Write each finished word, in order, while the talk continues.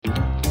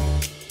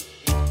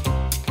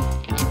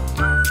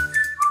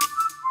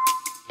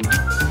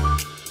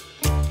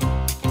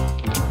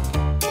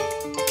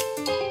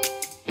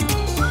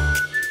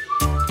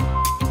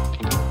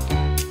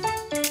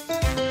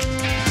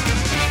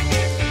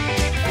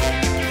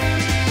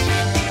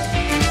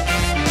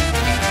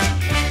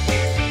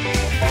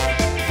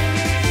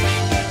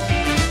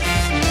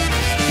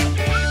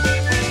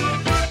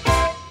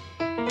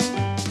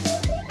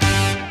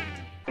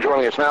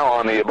now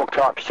on the Book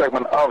Talk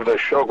segment of the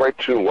show. Great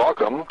to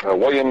welcome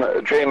William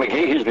J.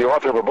 McGee. He's the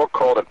author of a book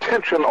called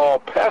Attention All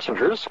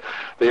Passengers,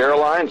 The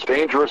Airline's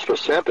Dangerous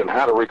Descent and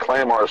How to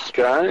Reclaim Our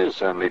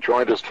Skies. And he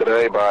joined us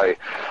today by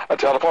a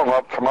telephone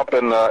from up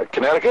in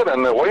Connecticut.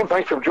 And William,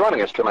 thanks for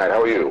joining us tonight.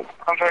 How are you?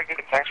 I'm very good.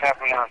 Thanks for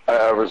having me on.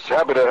 I was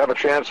happy to have a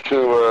chance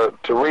to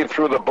read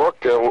through the book.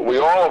 We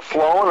all have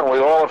flown, and we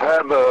all have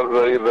had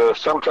the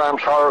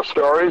sometimes horror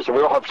stories, and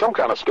we all have some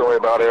kind of story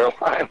about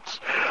airlines.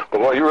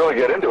 But well, you really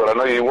get into it. I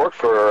know you worked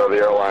for the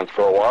airlines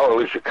for a while, or at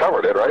least you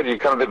covered it, right? You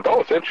kind of did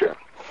both, didn't you?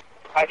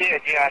 I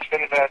did, yeah. I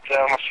spent about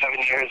almost 7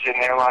 years in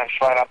airline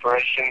flight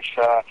operations.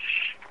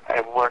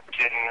 I worked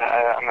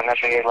I'm an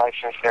FAA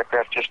licensed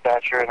aircraft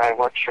dispatcher, and I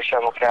worked for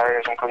several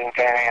carriers, including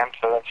Pan Am,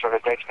 so that sort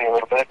of dates me a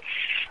little bit.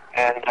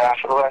 And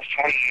for the last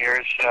 20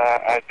 years,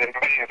 I've been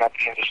writing about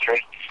the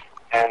industry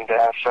and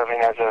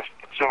serving as a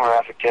consumer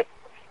advocate.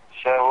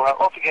 So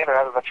altogether, I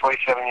have about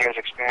 27 years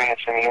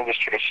experience in the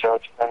industry, so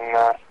it's been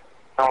a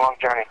long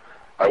journey.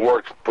 I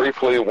worked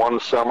briefly one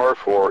summer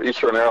for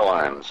Eastern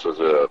Airlines as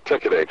a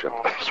ticket agent,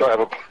 so I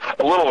have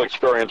a little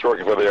experience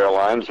working for the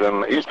airlines,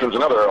 and Eastern's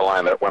another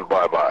airline that went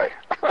bye-bye.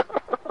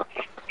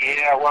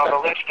 Yeah, well,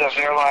 the list of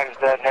airlines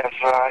that have,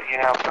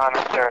 gone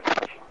under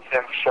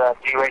since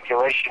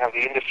deregulation of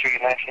the industry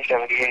in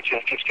 1978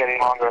 just keeps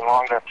getting longer and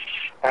longer.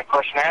 And, of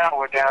course, now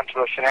we're down to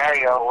a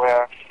scenario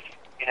where,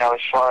 as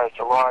far as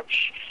the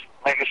large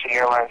legacy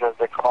airlines, as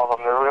they call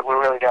them,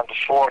 we're really down to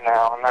 4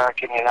 now: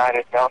 American,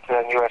 United, Delta,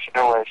 and U.S.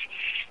 Airways.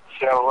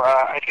 So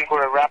I think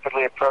we're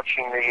rapidly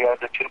approaching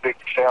the too big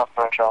to fail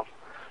threshold.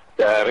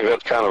 Yeah, I think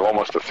that's kind of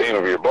almost the theme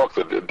of your book,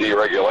 the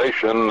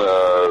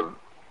deregulation.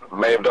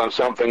 May have done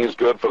some things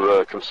good for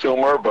the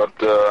consumer, but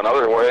in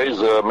other ways,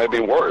 maybe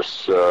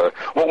worse. Well,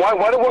 why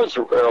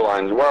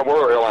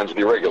were airlines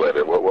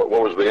deregulated? What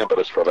was the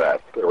impetus for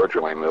that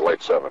originally in the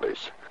late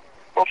 70s?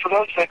 Well, for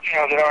those that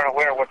aren't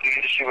aware of what the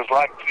industry was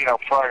like,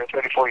 prior to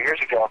 34 years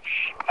ago,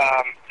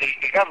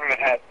 the government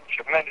had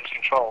tremendous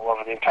control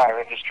over the entire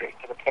industry,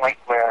 to the point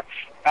where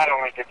not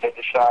only did they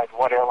decide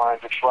what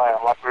airlines would fly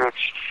on what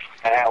routes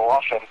and how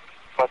often,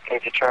 but they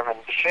determined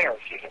the fares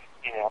even.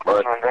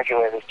 Government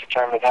regulators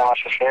determined how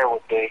much the fare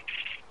would be,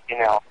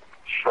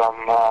 from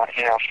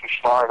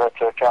Florida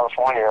to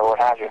California or what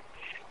have you.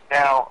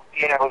 Now,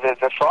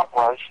 the thought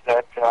was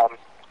that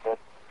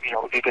it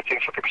would be a good thing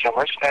for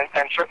consumers,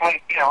 and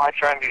certainly, I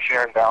try and be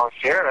fair and balanced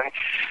here, and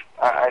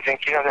I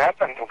think, there have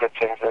been some good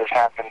things that have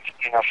happened,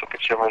 for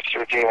consumers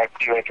through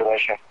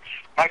deregulation.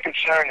 My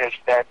concern is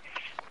that,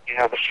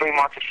 the free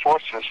market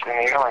forces in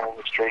the airline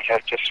industry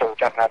have just sort of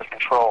gotten out of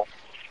control,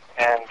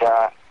 and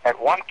at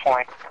one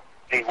point,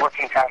 the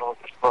working title of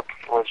this book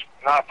was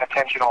not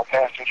Attention All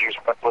Passengers,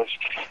 but was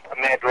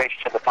A Mad Race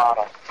to the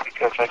Bottom,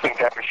 because I think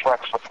that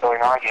reflects what's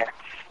going on here.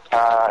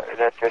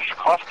 That this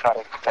cost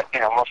cutting that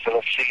most of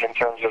us see in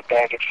terms of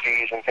baggage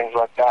fees and things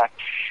like that,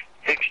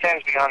 it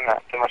extends beyond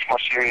that to much more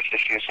serious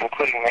issues,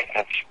 including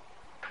maintenance.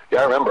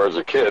 Yeah, I remember as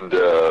a kid,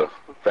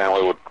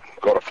 family would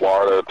go to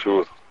Florida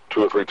two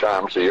or three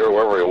times a year,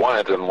 wherever he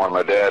went, and when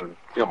my dad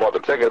bought the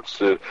tickets,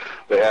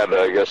 they had,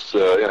 I guess,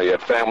 you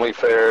had family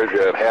fares,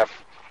 you had half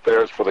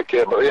fares for the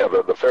kid, but yeah,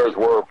 the fares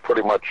were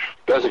pretty much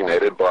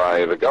designated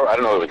by the government. I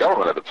didn't know the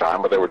government at the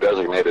time, but they were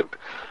designated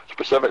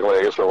specifically.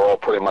 I guess they were all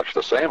pretty much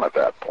the same at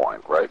that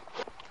point, right?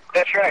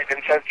 That's right.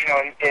 And so,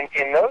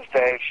 in those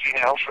days,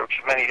 for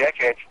many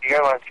decades, the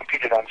airlines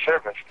competed on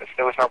service, because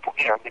there was no,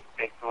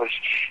 it was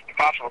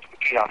impossible to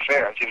compete on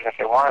fares, even if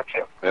they wanted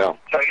to. Yeah.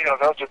 So,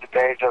 those are the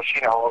days of,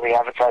 all the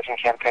advertising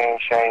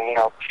campaigns saying,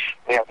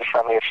 we have the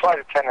friendliest flight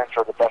attendants,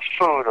 or the best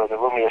food, or the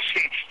roomiest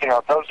seats.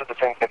 Those are the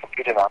things they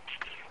competed on.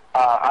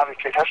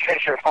 Obviously, those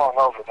days are falling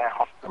over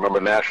now. I remember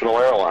National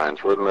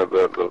Airlines, where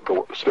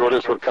the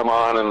stewardess would come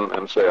on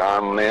and say,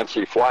 "I'm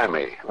Nancy, fly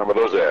me." Remember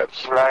those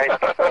ads? Right,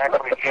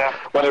 exactly, yeah.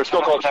 When they were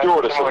still called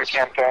stewardesses. Similar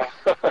campaign.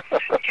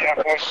 Yeah,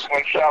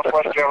 when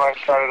Southwest Airlines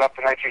started up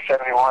in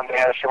 1971, they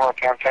had a similar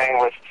campaign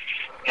with,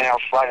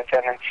 flight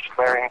attendants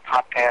wearing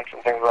hot pants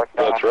and things like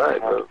that. That's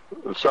right.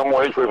 In some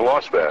ways, we've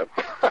lost that.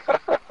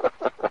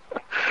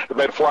 It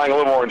made flying a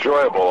little more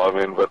enjoyable.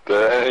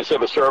 And he said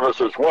the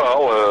service as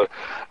well.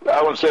 I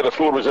wouldn't say the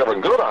food was ever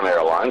good on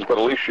airlines, but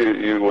at least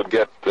you would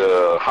get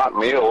hot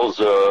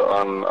meals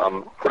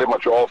on pretty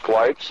much all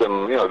flights,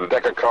 and the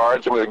deck of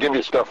cards. They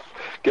give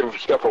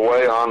stuff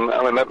away on.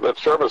 That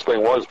service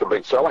thing was the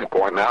big selling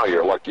point. Now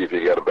you're lucky if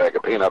you get a bag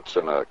of peanuts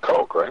and a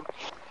Coke, right?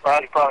 Well,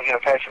 you're probably going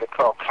to pay for the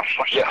Coke.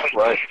 Yeah,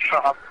 right.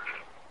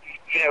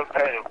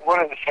 One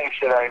of the things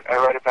that I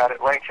write about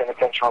at length in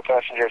Attention All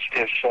Passengers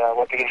is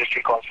what the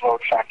industry calls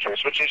load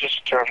factors, which is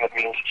just a term that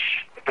means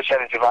the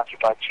percentage of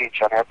occupied seats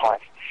on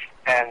airplanes.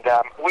 And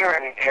we're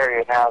in an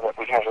area now that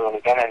we've never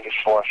really been in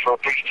before. For a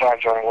brief time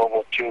during World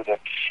War II, the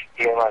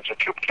airlines were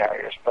troop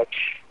carriers. But,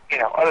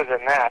 other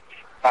than that,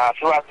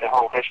 throughout the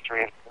whole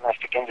history of the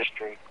domestic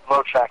industry,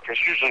 load factors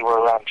usually were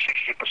around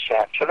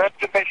 60%. So that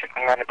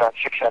basically meant about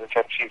 6 out of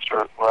 10 seats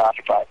were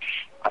occupied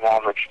on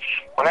average.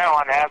 Well, now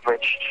on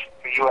average,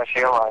 for U.S.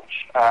 airlines,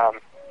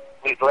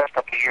 the last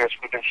couple of years,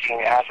 we've been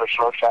seeing average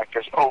load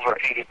factors over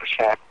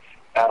 80%.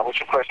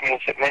 which of course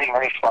means that many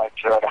flights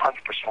are at 100%.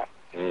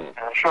 And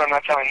I'm sure I'm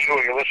not telling you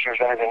or your listeners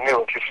anything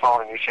new if you're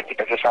following these things,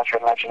 because it's not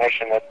your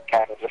imagination that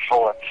Canada's are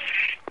full of.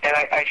 And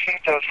I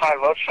think those high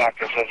load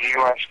factors as the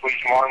U.S.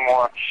 squeeze more and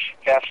more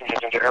passengers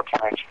into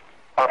airplanes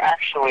are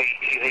actually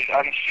the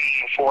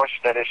unseen force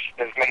that is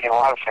making a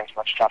lot of things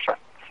much tougher.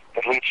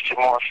 It leads to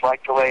more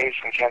flight delays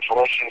and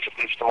cancellations. It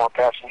leads to more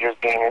passengers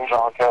being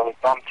involuntarily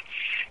bumped.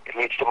 It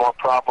leads to more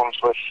problems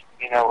with,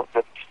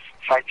 the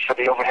fights for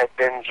the overhead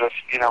bins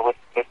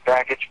with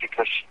baggage,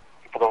 because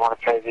people don't want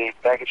to pay the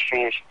baggage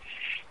fees.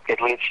 It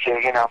leads to,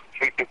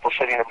 3 people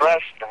sitting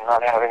abreast and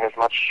not having as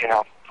much,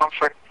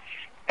 comfort.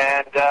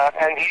 And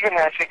even,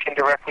 I think,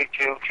 indirectly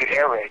to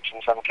air rage in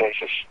some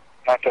cases.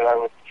 Not that I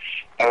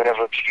would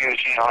ever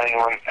excuse,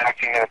 anyone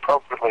acting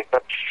inappropriately,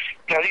 but,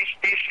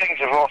 these things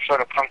have all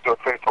sort of come to a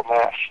critical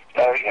mass.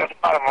 The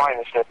bottom line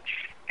is that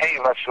any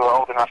of us who are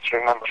old enough to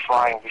remember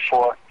flying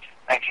before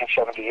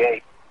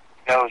 1978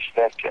 knows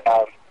that,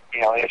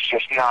 it's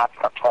just not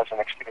a pleasant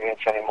experience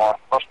anymore.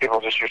 Most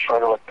people just refer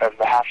to it as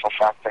the hassle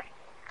factor.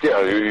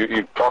 Yeah,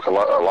 you talk a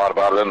lot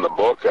about it in the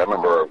book. I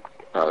remember,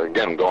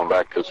 again, going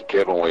back as a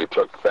kid when we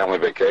took family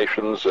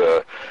vacations,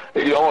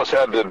 you almost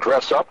had to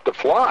dress up to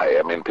fly.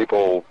 I mean,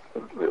 people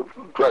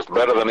dressed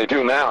better than they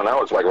do now.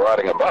 Now it's like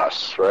riding a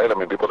bus, right? I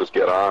mean, people just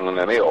get on in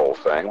any old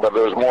thing. But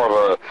there's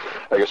more of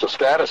a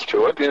status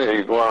to it.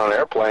 You go on an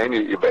airplane,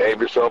 you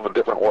behave yourself a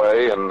different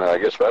way, and I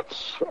guess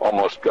that's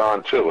almost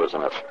gone too,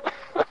 isn't it?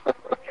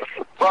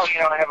 Well,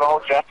 I have a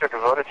whole chapter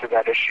devoted to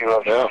that issue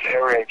of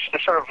air rage. To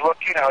sort of look,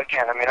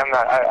 again, I mean,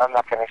 I'm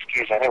not going to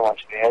excuse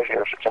anyone's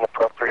behavior if it's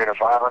inappropriate or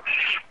violent,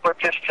 but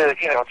just to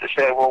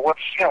say, well,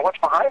 what's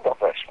behind all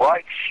this?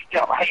 Why,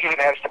 I even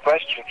asked the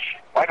question,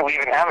 why do we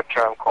even have a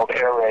term called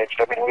air rage?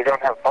 I mean, we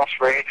don't have bus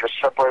rage or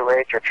subway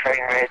rage or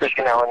train rage,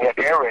 and yet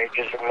air rage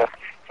is in the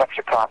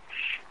lexicon.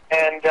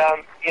 And,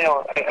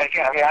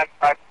 again, I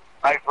mean,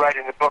 I write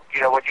in the book,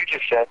 what you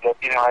just said, that,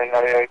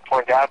 I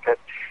point out that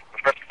the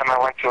first time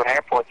I went to an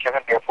airport,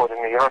 Kennedy Airport in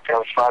New York, I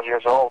was 5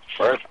 years old.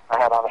 Right. I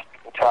had on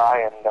a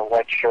tie and a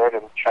white shirt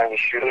and Chinese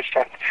shoes,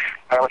 and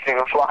I wasn't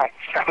even flying.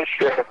 I was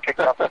picked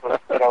up with,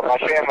 my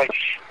family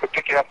would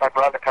pick it up, my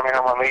brother coming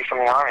home on leave from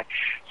the Army.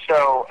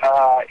 So,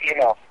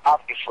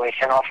 obviously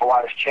an awful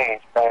lot has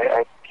changed.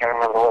 I can't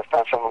remember the last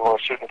time someone wore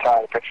a suit and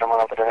tie to pick someone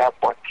up at an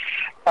airport.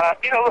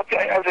 Look,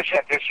 as I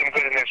said, there's some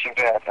good and there's some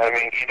bad. I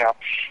mean,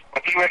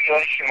 what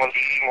deregulation was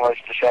aiming was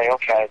to say,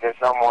 okay, there's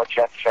no more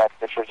jet set.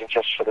 This isn't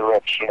just for the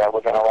rich.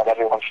 We're going to let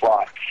everyone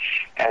fly.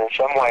 And in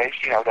some ways,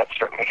 that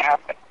certainly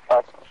happened.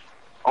 But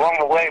along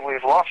the way,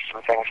 we've lost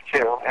some things,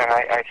 too. And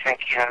I think,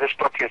 this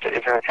book is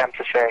an attempt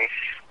to say,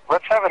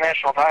 let's have a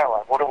national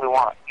dialogue. What do we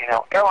want?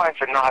 Airlines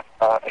are not,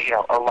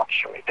 a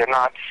luxury. They're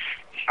not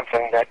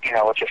something that,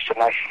 it's just a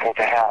nice thing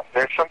to have.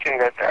 They're something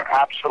that they're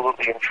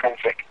absolutely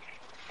intrinsic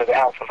to the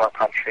health of our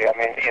country. I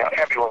mean,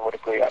 everyone would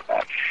agree on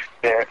that.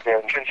 They're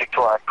intrinsic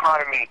to our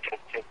economy,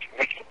 to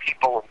making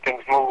people and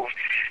things move.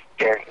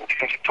 They're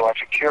intrinsic to our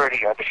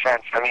security, our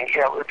defense. I mean,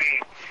 it would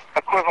be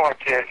equivalent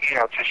to,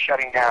 to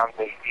shutting down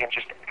the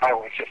interstate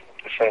highway system,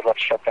 to say,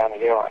 let's shut down the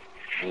airline.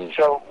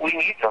 So we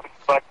need them,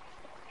 but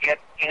yet,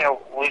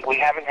 we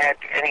haven't had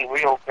any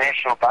real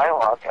national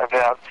dialogue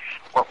about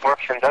what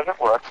works and doesn't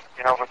work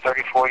in over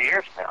 34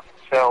 years now.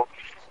 So,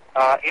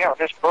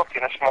 this book,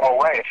 in a small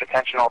way, if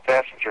attention all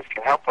passengers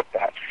can help with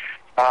that,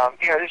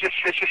 there's just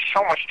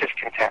so much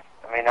discontent.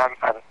 I mean, I'm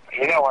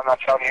not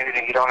telling you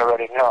anything you don't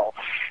already know.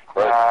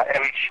 Right.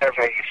 Every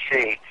survey you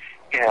see,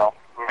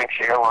 ranks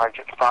the airlines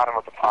at the bottom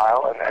of the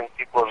pile, and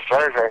people are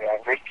very, very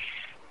angry.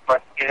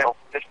 But,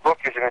 this book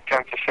is an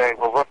attempt to say,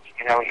 well, look,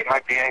 you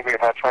might be angry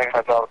about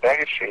 $25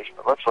 baggage fees,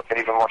 but let's look at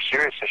even more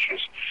serious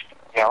issues,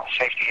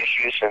 safety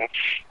issues, and,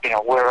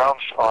 where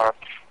else are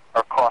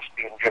costs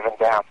being driven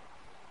down.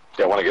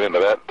 Yeah, I want to get into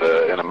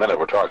that in a minute.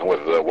 We're talking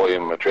with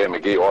William J.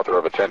 McGee, author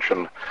of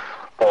Attention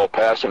All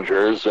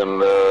Passengers,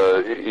 and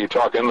you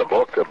talk in the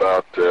book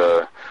about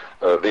the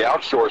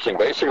outsourcing,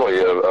 basically,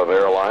 of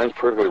airlines,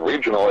 particularly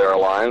regional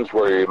airlines,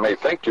 where you may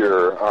think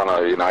you're on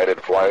a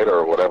United flight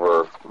or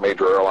whatever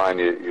major airline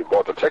you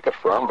bought the ticket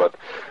from, but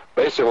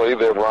basically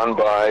they're run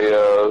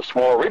by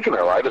small regional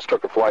airlines. I just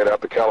took a flight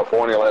out to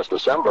California last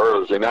December. It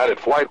was a United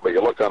flight, but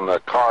you look on the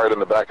card in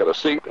the back of the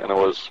seat, and it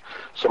was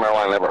some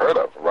airline I never heard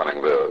of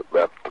running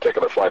that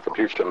particular flight from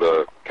Houston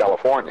to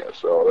California.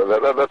 So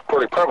that's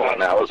pretty prevalent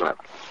now, isn't it?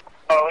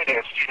 Oh, it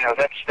is.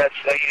 That's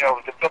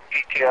the book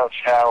details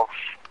how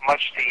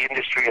much the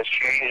industry has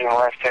changed in the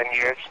last 10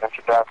 years, since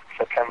about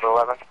September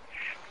 11th.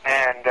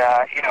 And,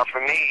 for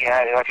me,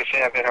 like I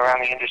said, I've been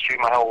around the industry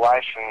my whole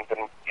life and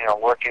been,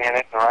 working in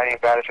it and writing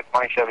about it for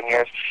 27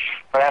 years.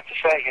 But I have to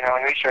say,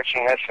 in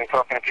researching this and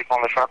talking to people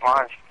on the front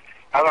lines,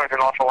 I learned an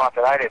awful lot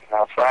that I didn't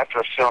know. So I have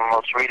to assume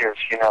most readers,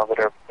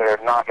 that are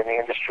not in the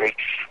industry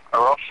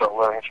are also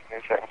learning some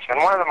new things. And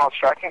one of the most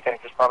striking things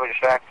is probably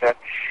the fact that,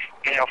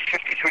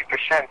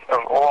 53% of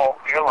all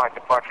airline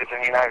departures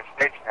in the United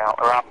States now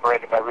are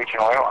operated by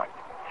regional airlines.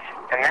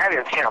 And that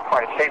is,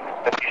 quite a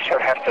statement that you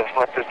sort of have to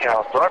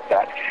absorb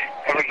that.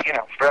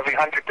 For every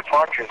 100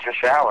 departures this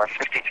hour,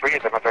 53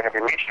 of them are going to be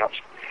regionals.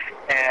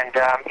 And,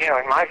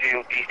 in my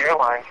view, the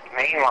airlines, the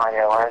mainline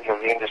airlines, as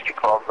the industry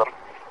calls them,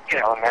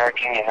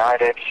 American,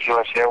 United,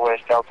 U.S. Airways,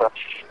 Delta,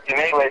 in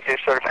many ways they've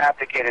sort of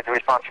abdicated the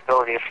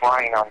responsibility of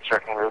flying on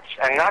certain routes.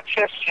 And not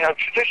just,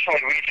 traditionally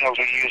regionals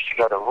were used to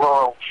go to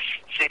rural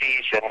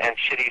cities and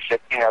cities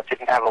that,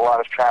 didn't have a lot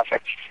of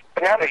traffic.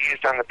 But now they're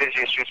used on the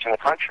busiest routes in the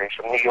country,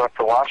 from New York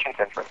to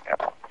Washington, for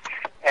example.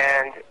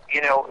 And,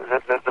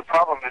 the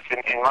problem is,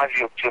 in my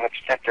view, to an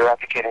extent, they're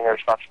abdicating their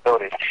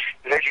responsibilities.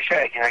 As you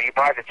say, you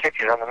buy the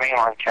ticket on the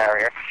mainline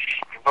carrier,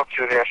 you book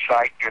through their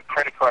site, your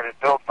credit card is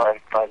billed by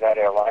that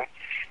airline,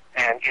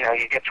 and,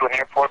 you get to an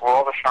airport where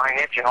all the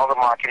signage and all the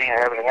marketing and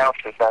everything else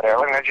is that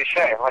airline. As you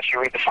say, unless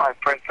you read the fine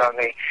print on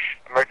the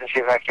emergency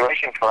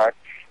evacuation card,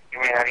 you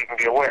may not even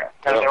be aware.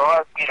 And there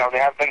are,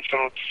 there have been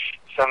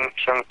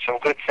some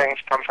good things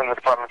come from the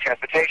Department of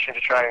Transportation to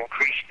try to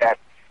increase that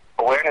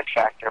awareness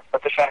factor.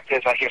 But the fact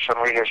is, I hear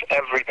some readers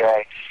every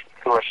day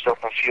who are still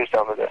confused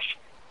over this.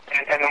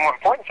 And the more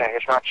important thing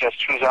is not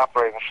just who's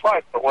operating the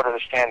flight, but what are the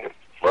standards.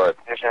 Right.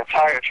 There's an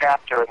entire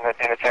chapter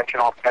in Attention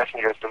All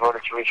Passengers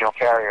devoted to regional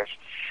carriers.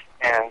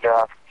 And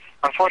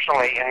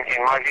unfortunately,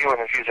 in my view and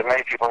the views of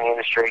many people in the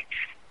industry,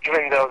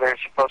 even though there's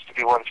supposed to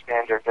be one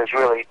standard, there's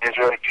really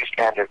two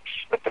standards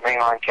with the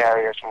mainline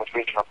carriers and with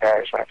regional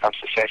carriers when it comes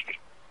to safety.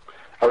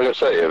 I was going to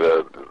say,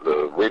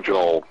 the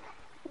regional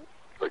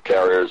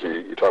carriers,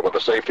 you talk about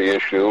the safety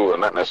issue,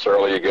 and not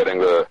necessarily you're getting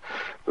the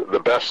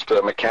best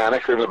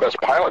mechanics or even the best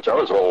pilots. I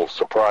was a little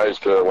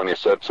surprised when you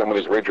said some of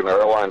these regional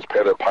airlines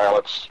pay their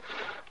pilots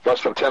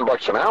less than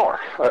 $10 an hour.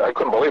 I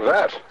couldn't believe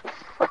that.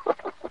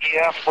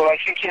 Yeah, well, I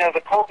think,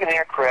 the Colgan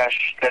Air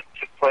crash that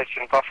took place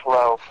in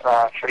Buffalo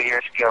 3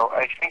 years ago,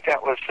 I think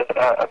that was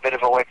a bit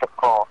of a wake-up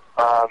call,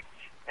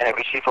 and it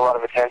received a lot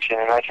of attention.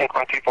 And I think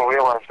when people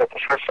realized that the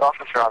first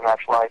officer on that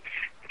flight,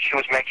 she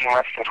was making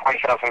less than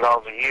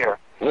 $20,000 a year,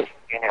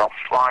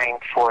 flying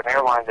for an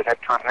airline that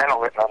had Continental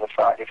written on the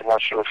side, even though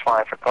she was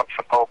flying for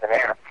Colgan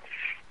Air,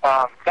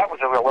 that was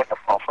a real wake-up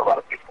call for a lot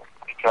of people.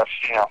 Because,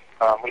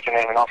 we can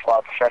name an awful lot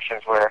of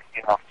professions where,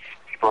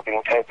 people are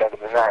being paid better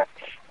than that.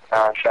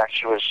 In fact,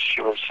 she was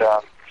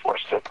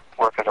forced to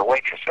work as a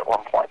waitress at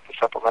one point to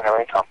supplement her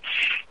income.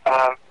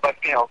 But,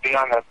 beyond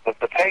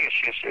the pay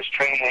issues, there's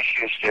training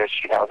issues,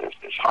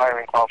 there's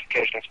hiring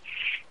qualifications.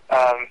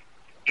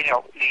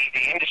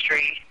 The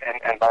industry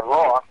and by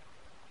law,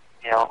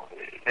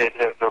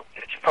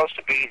 it's supposed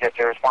to be that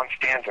there is one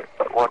standard.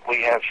 But what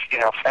we have,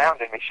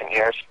 found in recent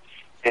years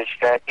is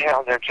that, there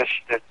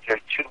are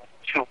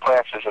two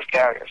classes of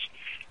carriers.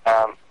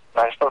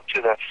 I spoke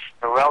to the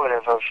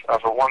relative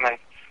of a woman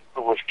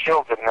who was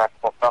killed in that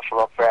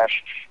Buffalo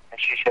crash, and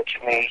she said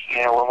to me,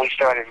 when we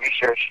started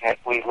researching it,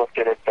 we looked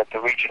at it that the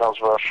regionals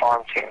were a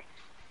farm team.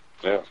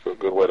 Yeah, that's a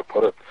good way to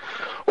put it.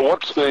 Well,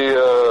 what's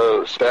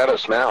the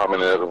status now? I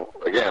mean,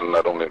 again,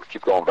 I don't mean to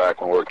keep going back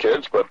when we were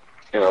kids, but,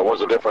 it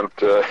was a different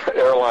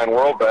airline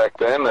world back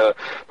then.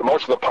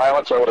 Most of the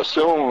pilots, I would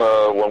assume,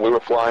 when we were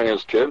flying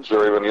as kids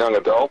or even young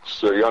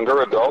adults or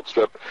younger adults,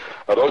 that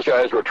those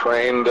guys were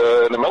trained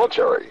in the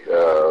military.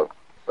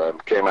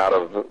 And came out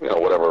of,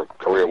 whatever,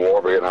 Korea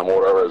War, Vietnam War,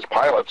 whatever, as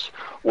pilots.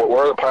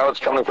 Where are the pilots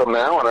coming from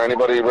now, and does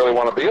anybody really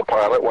want to be a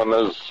pilot when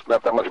there's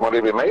not that much money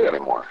to be made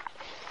anymore?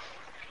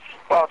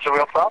 Well, it's a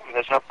real problem.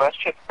 There's no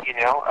question.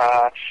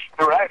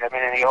 You're right. I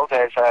mean, in the old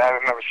days, I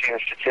remember seeing a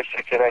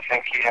statistic that I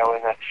think,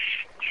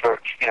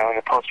 in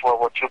the post-World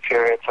War II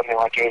period, something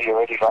like 80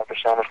 or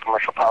 85% of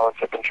commercial pilots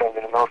have been trained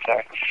in the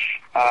military.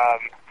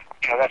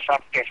 That's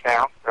not the case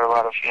now. There are a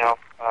lot of,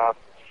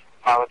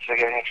 pilots that are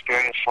getting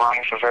experience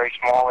flying for very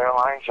small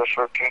airlines or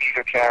for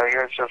commuter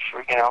carriers or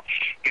for,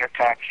 air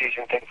taxis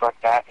and things like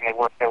that, and they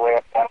work their way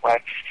up that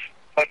way.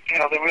 But,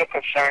 the real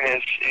concern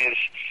is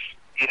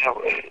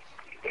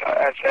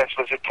as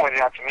was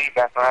pointed out to me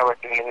back when I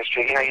worked in the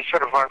industry, you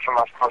sort of learn from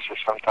osmosis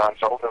sometimes.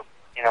 Older,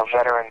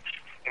 veteran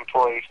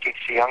employees teach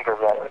the younger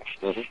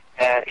veterans,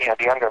 and,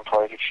 the younger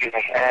employees, excuse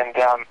me. And,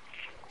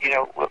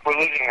 we're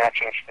losing that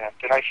to an extent.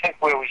 And I think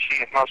where we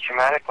see it most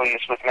dramatically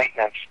is with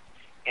maintenance.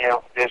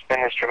 There's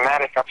been this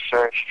dramatic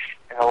upsurge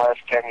in the last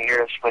 10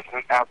 years with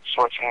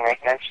outsourcing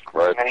maintenance,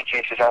 in many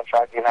cases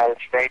outside the United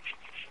States,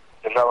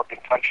 developing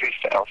countries,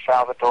 to El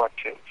Salvador,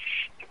 to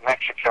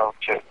Mexico,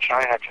 to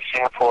China, to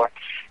Singapore.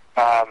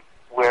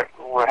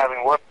 We're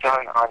having work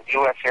done on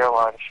U.S.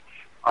 airlines,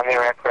 on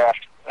their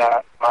aircraft,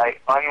 by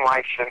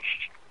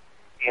unlicensed,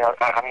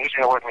 I'm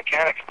using the word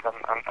mechanics, but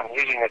I'm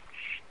using it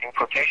in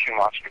quotation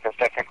marks because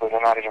technically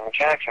they're not even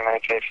mechanics in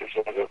many cases.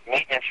 They're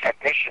maintenance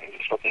technicians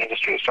is what the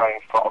industry is starting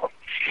to call them.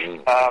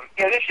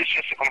 This is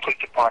just a complete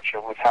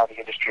departure with how the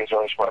industry has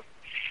always worked.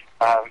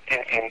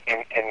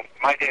 In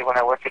my day when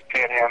I worked at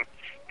Pan Am,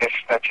 if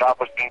a job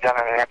was being done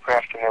on an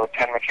aircraft and there were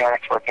 10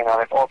 mechanics working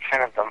on it, all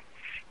 10 of them,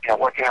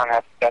 working on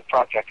that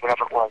project,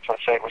 whatever it was,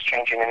 let's say it was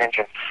changing an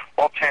engine,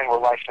 all 10 were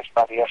licensed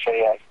by the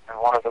FAA, and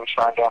one of them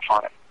signed off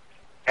on it.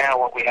 Now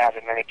what we have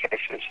in many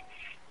cases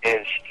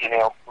is, we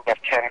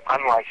have 10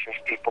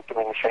 unlicensed people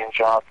doing the same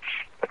job,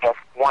 but that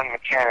one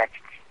mechanic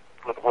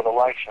with a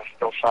license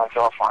still signs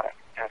off on it.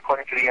 And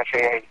according to the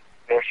FAA,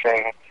 they're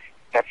saying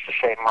that's the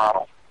same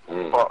model.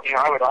 Well,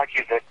 I would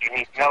argue that you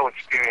need no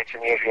experience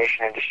in the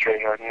aviation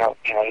industry, or no,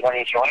 you don't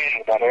need to know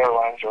anything about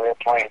airlines or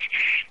airplanes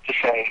to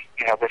say,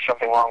 there's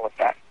something wrong with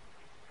that.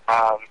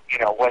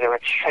 Whether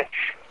it's,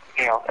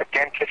 a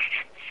dentist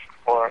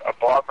or a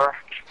barber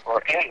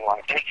or anyone,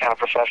 any kind of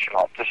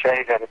professional, to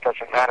say that it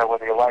doesn't matter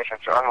whether you're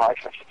licensed or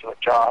unlicensed to do a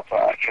job,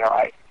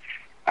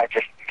 I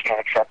just can't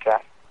accept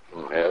that.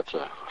 Yeah, it's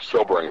a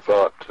sobering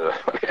thought,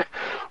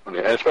 and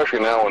especially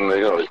now when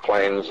these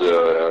planes.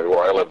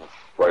 Where I live,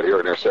 right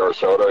here near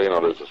Sarasota,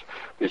 there's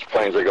these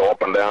planes that go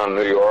up and down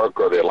New York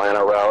or the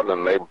Atlanta route,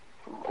 and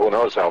who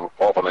knows how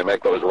often they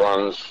make those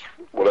runs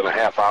within a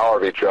half hour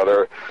of each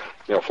other,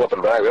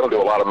 flipping back. They don't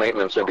do a lot of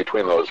maintenance in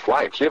between those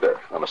flights either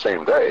on the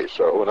same day,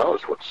 so who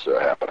knows what's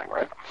happening,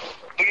 right?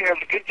 The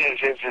good news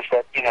is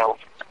that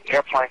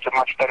airplanes are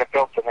much better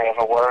built than they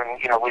ever were, and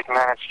we've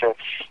managed to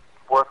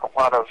work a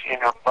lot of,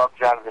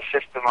 bugs out of the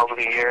system over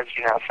the years,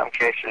 in some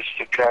cases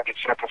through tragic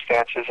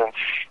circumstances, and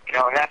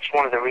that's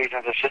one of the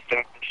reasons the system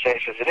is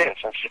safe as it is.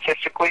 And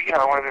statistically,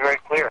 I want to be very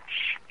clear,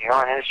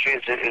 our industry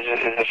is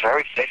a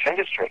very safe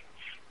industry.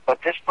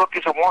 But this book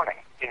is a warning,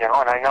 and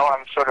I know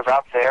I'm sort of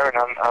out there, and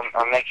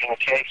I'm making a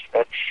case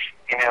that,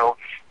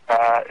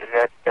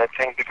 that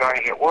things are going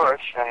to get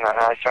worse, and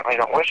I certainly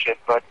don't wish it,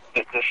 but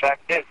the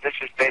fact is, this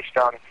is based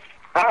on,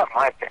 not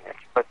my opinion,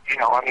 but,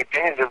 on the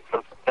opinions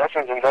of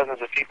dozens and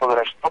dozens of people that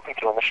I've spoken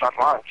to in the front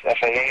lines,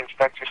 FAA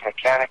inspectors,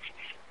 mechanics,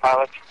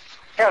 pilots.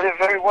 They're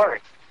very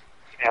worried.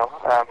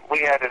 We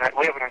have an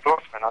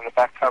endorsement on the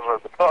back cover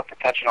of the book,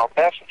 Attention All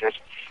Passengers,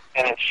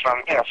 and it's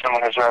from,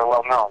 someone who's very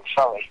well known,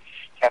 Sully,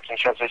 Captain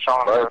Chesley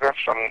Sullenberger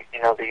from,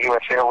 the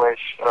U.S. Airways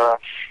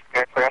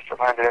aircraft that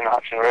landed in the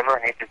Hudson River,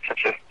 and he did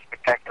such a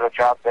spectacular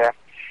job there.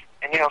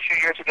 And, a few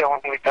years ago when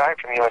he retired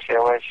from U.S.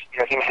 Airways,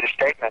 he made a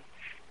statement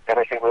that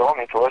I think we all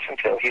need to listen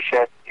to. He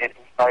said,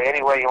 by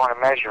any way you want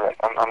to measure it,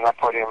 I'm not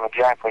quoting him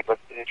exactly, but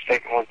his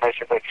statement was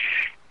basically,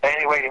 by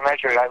any way you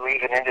measure it, I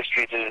leave an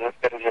industry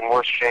that is in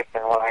worse shape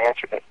than when I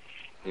entered it.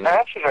 Mm. Now,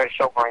 that's a very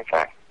sobering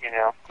thing,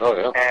 Oh,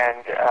 yeah.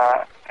 And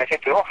I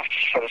think we all have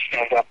to sort of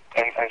stand up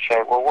and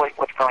say, well,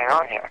 what's going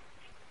on here?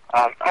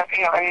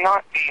 I'm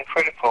not being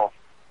critical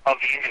of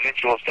the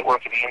individuals that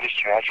work in the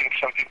industry. I think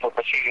some people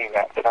are perceiving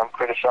that I'm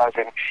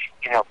criticizing,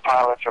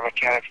 pilots or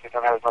mechanics that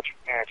don't have as much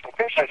experience. I'm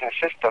criticizing a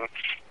system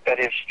that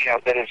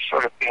is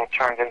sort of being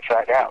turned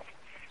inside out.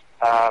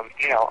 I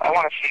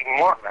want to see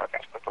more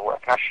Americans put to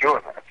work, not fewer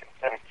Americans.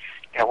 And,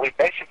 we've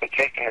basically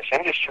taken this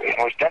industry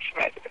and we've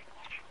decimated it.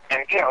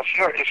 And,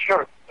 if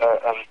you're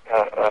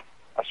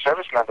a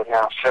service member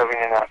now serving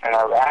in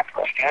Iraq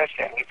or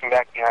Afghanistan, you come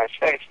back to the United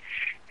States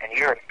and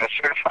you're a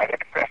certified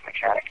aircraft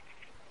mechanic.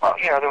 Well,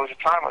 there was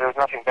a time when there was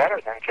nothing better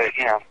than to,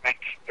 make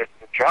the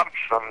jump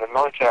from the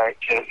military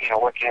to,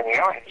 working in the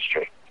airline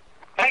industry.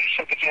 Now you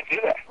simply can't do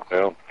that.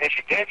 Yeah. If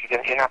you did,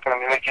 you're not going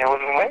to be making a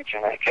living wage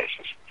in many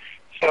cases.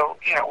 So,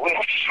 we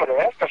have to sort of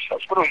ask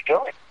ourselves, what are we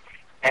doing?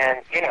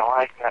 And,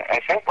 I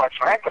think, quite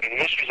frankly,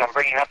 the issues I'm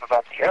bringing up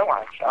about the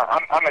airlines,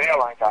 I'm an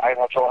airline guy, and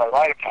that's all I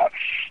write about.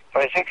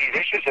 But I think these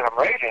issues that I'm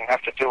raising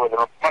have to do with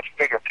a much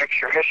bigger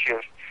picture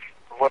issues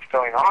of what's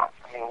going on.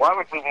 I mean, why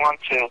would we want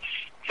to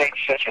take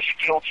such a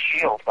skilled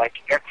field like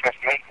aircraft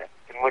maintenance,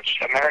 in which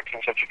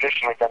Americans have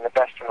traditionally been the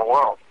best in the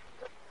world,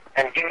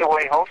 and give it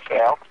away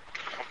wholesale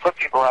and put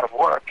people out of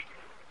work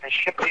and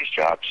ship these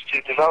jobs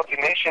to developing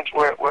nations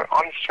where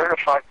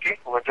uncertified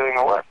people are doing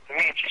the work? To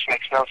me, it just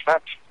makes no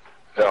sense.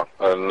 Yeah,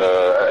 and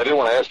I didn't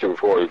want to ask you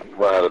before we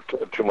run out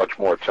of too much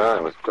more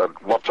time. I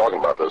love talking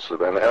about this. And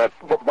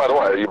by the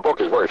way, your book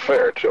is very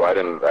fair too. I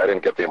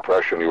didn't get the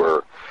impression you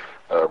were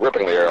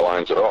ripping the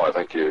airlines at all. I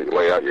think you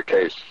lay out your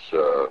case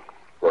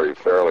very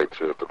fairly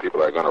to the people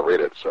that are going to read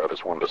it. So I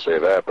just wanted to say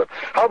that. But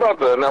how about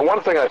now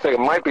one thing I think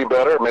might be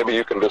better, maybe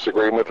you can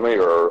disagree with me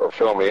or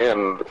fill me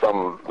in,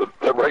 from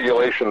the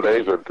regulation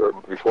days or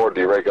before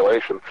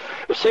deregulation.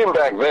 It seemed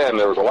back then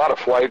there was a lot of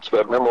flights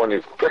that, remember when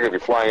you figured you're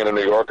flying into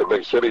New York or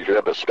big cities, you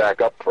had to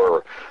stack up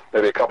for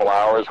maybe a couple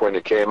hours when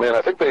you came in.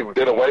 I think they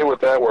did away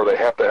with that, where they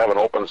have to have an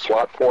open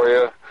slot for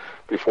you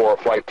before a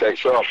flight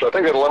takes off. So I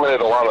think it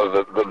eliminated a lot of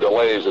the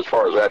delays as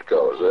far as that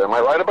goes. Am I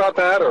right about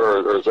that,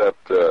 or is that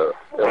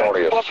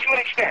erroneous? Well, to an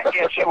extent,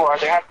 yes, you are.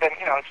 There have been,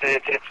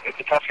 it's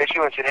a tough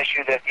issue. It's an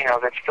issue that,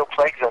 that still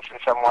plagues us in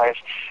some ways.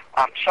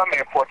 Some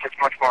airports, it's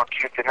much more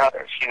acute than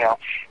others, And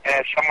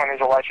as someone who's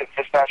a licensed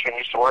dispatcher and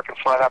used to work in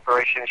flight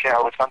operations, it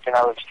was something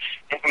I was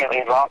intimately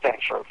involved in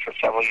for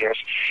several years.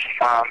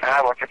 And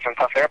I worked at some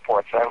tough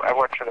airports. I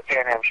worked for the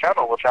Pan Am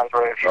Shuttle, which I was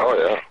very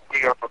New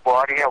York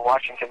LaGuardia,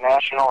 Washington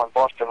National, and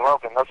Boston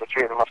Logan. Those are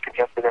three of the most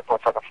congested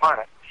airports on the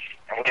planet.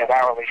 And we had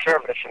hourly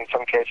service, in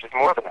some cases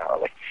more than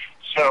hourly.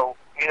 So,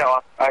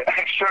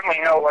 I certainly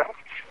know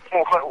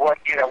what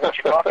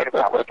you're talking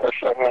about with this.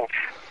 I mean,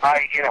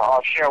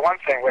 I'll share one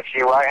thing with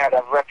you. I had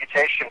a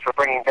reputation for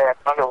bringing bad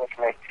thunder with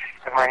me,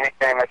 and my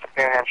nickname at the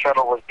Pan Am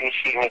Shuttle was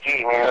BC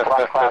McGee, meaning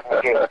Black Cloud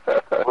McGee.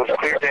 It was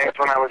clear days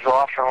when I was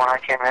off, and when I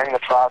came in, the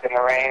fog and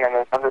the rain and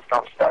the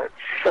thunderstorms started.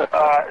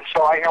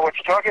 So I know what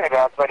you're talking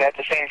about, but at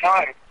the same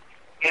time,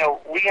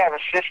 we have a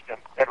system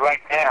that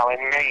right now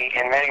in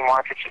many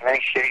markets, in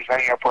many cities,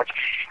 many airports,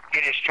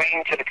 it is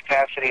trained to the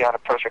capacity on a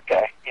perfect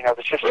day.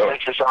 The system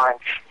is designed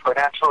for an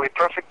absolutely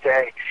perfect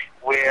day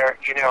where,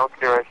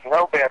 there is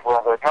no bad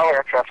weather, no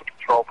air traffic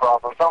control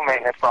problems, no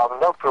maintenance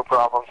problems, no crew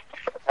problems,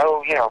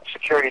 no,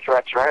 security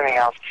threats or anything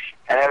else,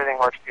 and everything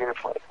works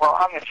beautifully. Well,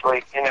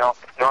 obviously, there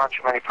aren't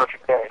too many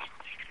perfect days.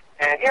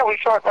 And, we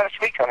saw it last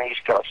week on the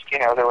East Coast.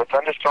 There were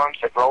thunderstorms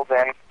that rolled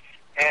in.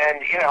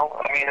 And,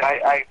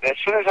 I as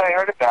soon as I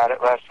heard about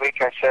it last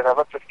week, I said, I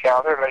looked at the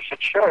calendar and I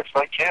said, sure, it's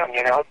like June,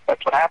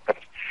 that's what happens.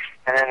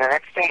 And then the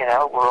next thing you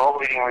know, we're all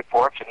reading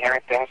reports and hearing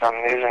things on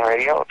the news and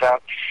radio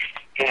about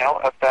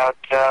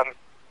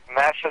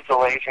massive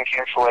delays and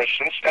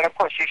cancellations. And, of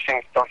course, these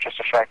things don't just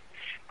affect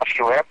a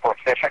few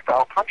airports. They affect the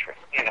whole country,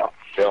 Yeah.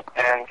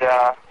 And,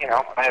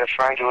 I had a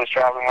friend who was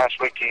traveling last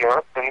week to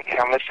Europe and,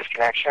 missed his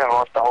connection and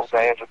lost the whole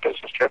day as a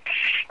business trip.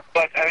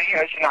 But,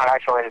 it's not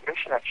isolated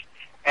incidents.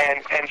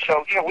 And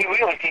so, we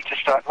really need to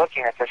start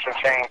looking at this and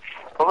saying,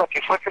 well, look,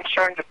 if we're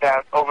concerned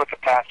about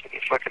overcapacity,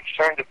 if we're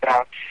concerned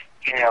about,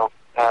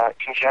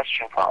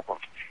 congestion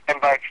problems,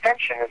 and by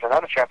extension, there's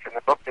another chapter in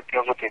the book that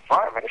deals with the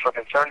environment. If we're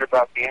concerned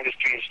about the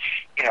industry's,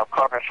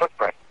 carbon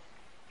footprint,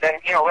 then,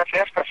 let's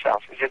ask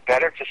ourselves, is it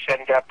better to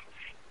send up,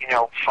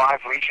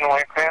 5 regional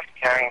aircraft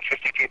carrying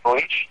 50 people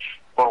each,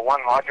 or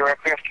 1 larger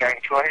aircraft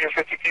carrying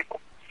 250 people?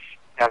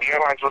 Now, the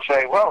airlines will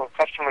say, well,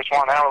 customers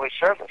want hourly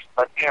service.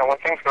 But, when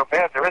things go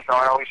bad, there is no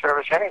hourly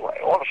service anyway.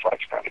 All the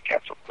flights are going to be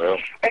canceled. Yeah.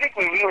 I think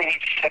we really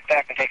need to step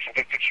back and take some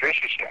big picture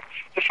issues here.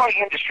 It's a funny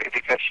industry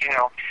because,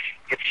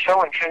 it's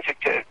so intrinsic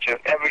to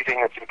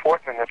everything that's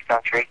important in this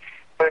country.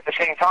 But at the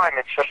same time,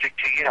 it's subject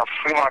to,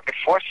 free market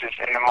forces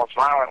in the most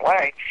violent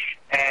way.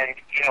 And,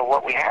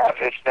 what we have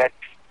is that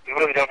we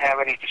really don't have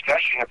any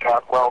discussion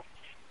about, well,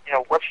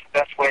 what's the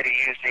best way to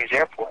use these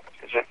airports?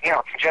 Is it,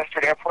 a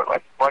congested airport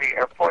like LaGuardia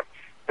Airport?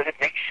 Does it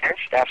make sense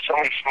to have so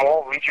many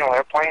small regional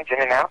airplanes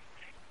in and out?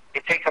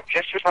 They take up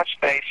just as much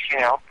space,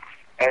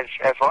 as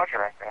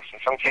larger aircraft. In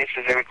some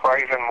cases, they require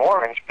even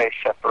more in-space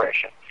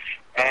separation.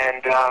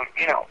 And,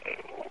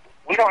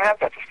 we don't have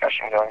that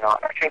discussion going on.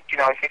 I think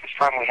it's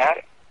time we had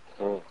it.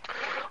 Well,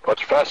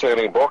 it's a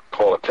fascinating book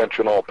called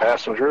Attention All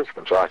Passengers. We've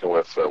been talking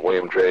with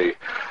William J.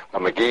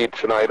 McGee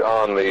tonight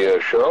on the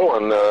show.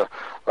 And,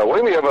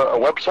 William, you have a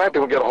website?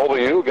 People get a hold of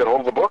you, get a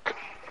hold of the book?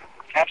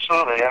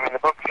 Absolutely. The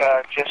book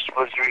just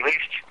was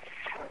released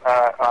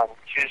on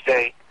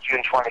Tuesday,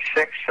 June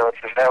 26th, so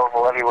it's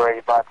available everywhere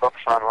you buy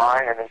books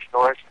online and in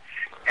stores.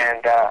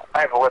 And I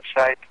have a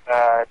website,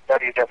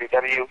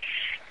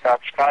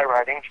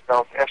 www.skywriting,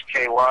 spelled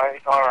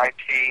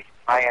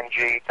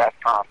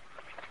SKYWRITING.com.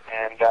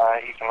 And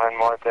you can learn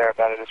more there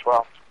about it as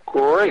well.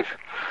 Great.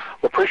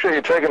 Well, appreciate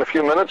you taking a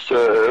few minutes. It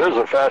is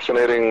a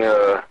fascinating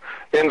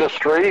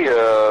industry.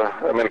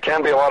 It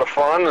can be a lot of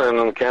fun and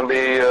it can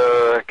be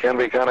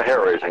kind of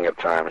hair-raising at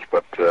times.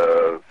 But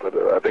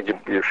I think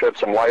you shed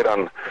some light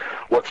on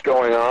what's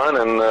going on,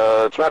 and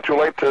it's not too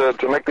late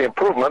to make the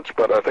improvements.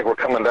 But I think we're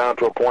coming down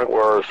to a point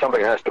where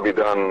something has to be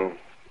done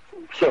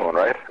soon,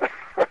 right?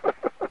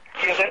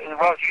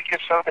 Well, you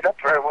just summed it up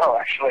very well,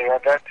 actually.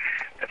 That's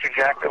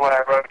exactly what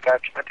I wrote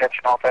about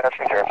Attention All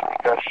Passengers,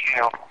 because,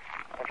 I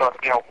thought,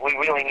 we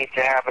really need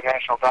to have a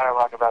national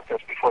dialogue about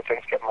this before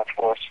things get much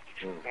worse.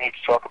 We need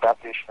to talk about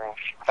these things.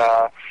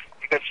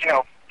 Because,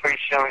 pretty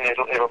soon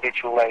it'll be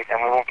too late,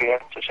 and we won't be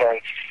able to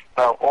say,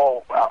 well,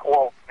 all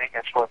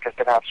maintenance work has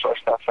been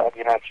outsourced outside the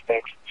United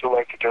States. It's too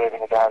late to do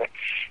anything about it.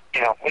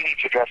 We need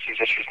to address these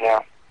issues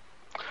now.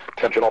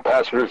 Attention All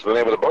Passengers is the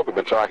name of the book. We've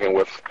been talking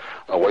with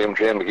William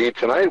J. McGee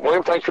tonight.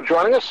 William, thanks for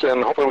joining us,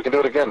 and hopefully we can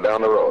do it again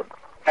down the road.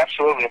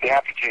 Absolutely. I'd be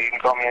happy to. You can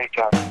call me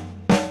anytime.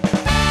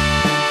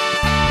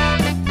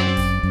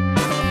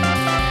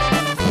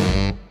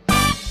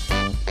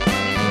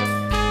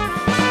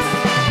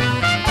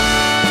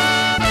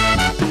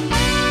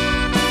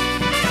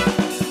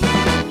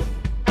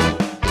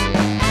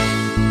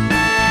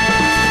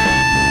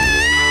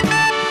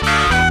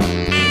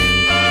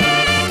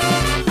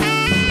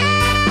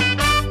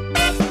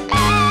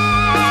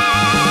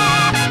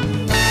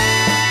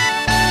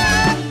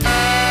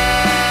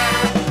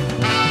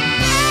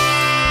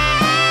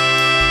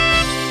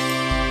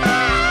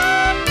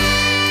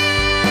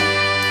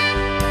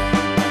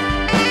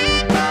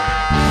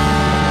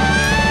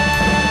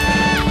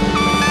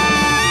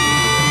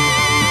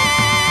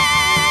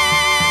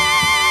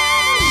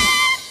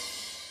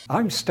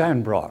 I'm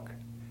Stan Brock.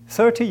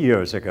 30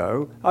 years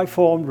ago, I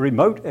formed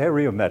Remote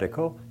Area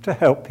Medical to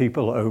help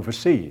people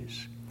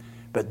overseas.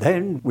 But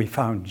then we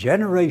found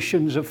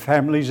generations of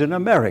families in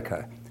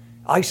America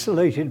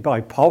isolated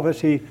by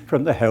poverty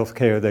from the health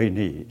care they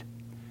need.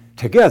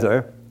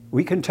 Together,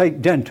 we can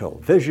take dental,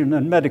 vision,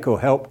 and medical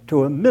help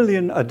to 1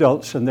 million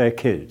adults and their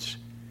kids,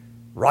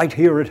 right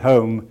here at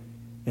home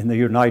in the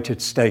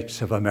United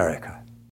States of America.